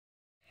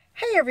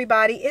Hey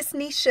everybody, it's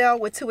Nichelle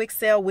with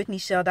 2Excel with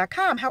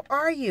Nichelle.com. How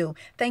are you?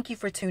 Thank you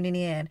for tuning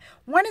in.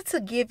 Wanted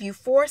to give you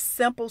 4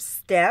 simple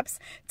steps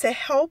to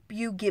help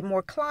you get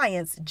more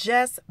clients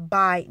just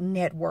by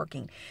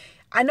networking.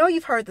 I know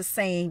you've heard the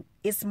saying,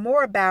 it's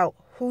more about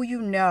who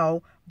you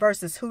know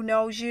versus who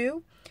knows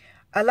you.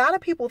 A lot of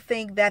people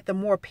think that the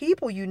more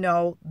people you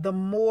know, the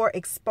more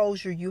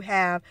exposure you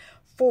have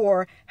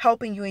for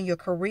helping you in your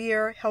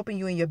career, helping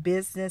you in your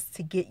business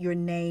to get your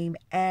name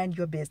and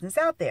your business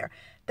out there.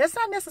 That's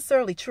not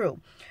necessarily true.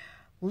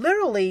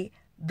 Literally,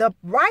 the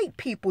right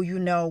people you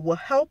know will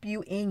help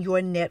you in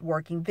your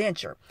networking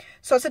venture.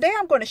 So today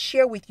I'm going to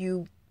share with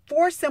you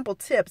 4 simple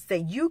tips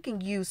that you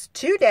can use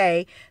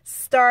today,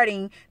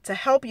 starting to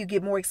help you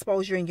get more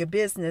exposure in your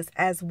business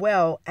as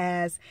well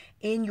as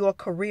in your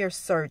career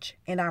search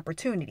and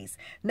opportunities.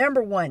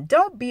 Number 1,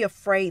 don't be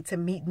afraid to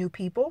meet new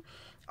people.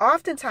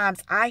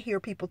 Oftentimes, I hear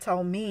people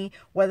tell me,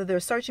 whether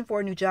they're searching for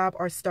a new job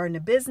or starting a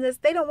business,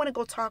 they don't want to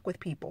go talk with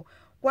people.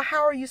 Well,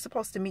 how are you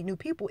supposed to meet new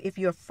people if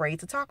you're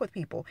afraid to talk with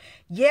people?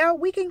 Yeah,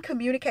 we can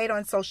communicate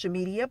on social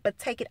media, but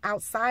take it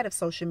outside of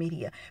social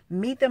media.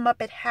 Meet them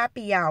up at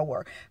happy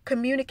hour.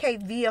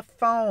 Communicate via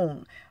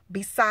phone.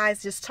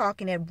 Besides just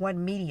talking at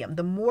one medium.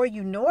 The more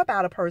you know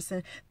about a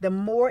person, the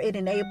more it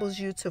enables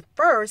you to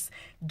first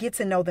get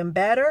to know them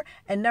better.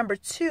 And number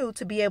 2,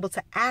 to be able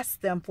to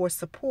ask them for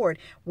support,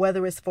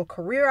 whether it's for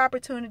career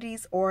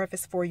opportunities or if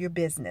it's for your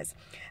business.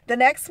 The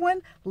next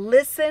one,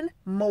 listen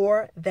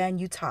more than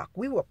you talk.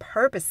 We were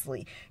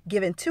purposely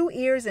given 2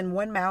 ears and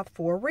 1 mouth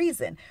for a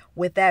reason.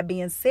 With that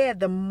being said,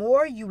 the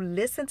more you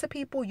listen to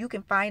people, you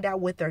can find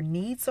out what their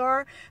needs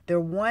are, their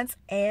wants,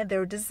 and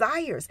their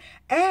desires.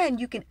 And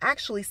you can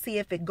actually see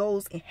if it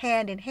goes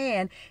hand in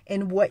hand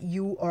in what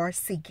you are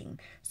seeking.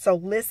 So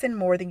listen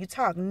more than you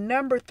talk.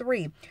 Number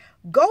 3,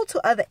 go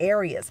to other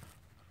areas.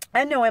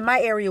 I know in my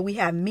area we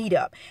have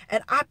Meetup,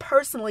 and I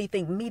personally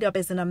think Meetup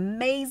is an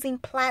amazing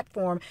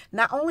platform,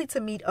 not only to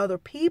meet other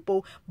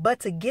people, but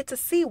to get to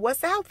see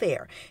what's out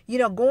there. You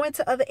know, going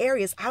to other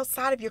areas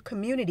outside of your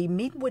community,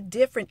 meeting with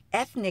different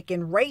ethnic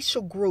and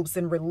racial groups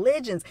and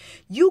religions.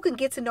 You can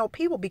get to know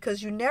people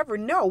because you never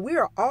know. We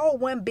are all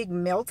one big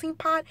melting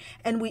pot,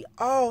 and we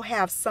all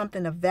have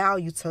something of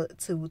value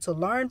to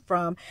learn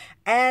from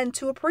and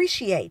to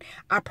appreciate.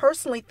 I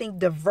personally think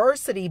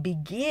diversity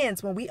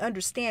begins when we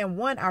understand,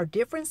 1, our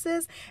differences,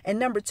 and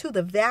number 2,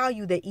 the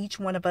value that each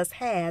one of us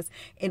has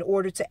in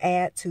order to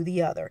add to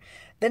the other.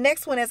 The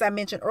next one, as I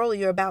mentioned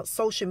earlier about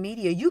social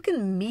media, you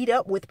can meet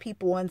up with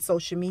people on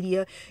social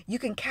media. You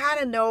can kind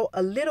of know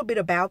a little bit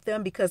about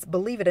them because,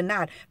 believe it or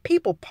not,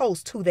 people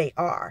post who they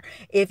are.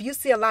 If you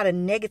see a lot of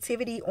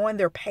negativity on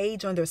their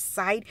page, on their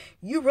site,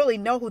 you really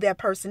know who that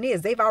person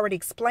is. They've already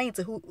explained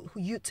to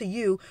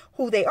you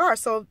who they are.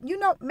 So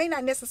may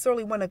not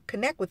necessarily want to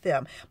connect with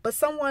them, but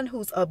someone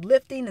who's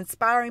uplifting,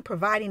 inspiring,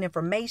 providing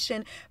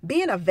information,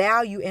 being a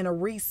value and a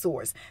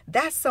resource,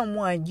 that's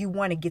someone you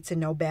want to get to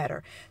know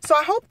better. So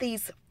I hope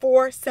these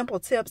 4 simple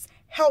tips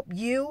help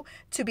you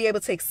to be able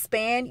to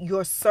expand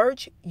your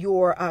search,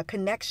 your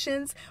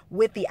connections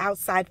with the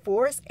outside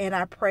force. And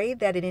I pray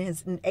that it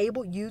has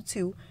enabled you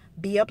to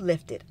be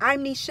uplifted.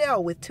 I'm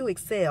Nichelle with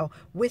 2Excel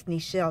with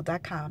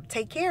Nichelle.com.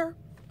 Take care.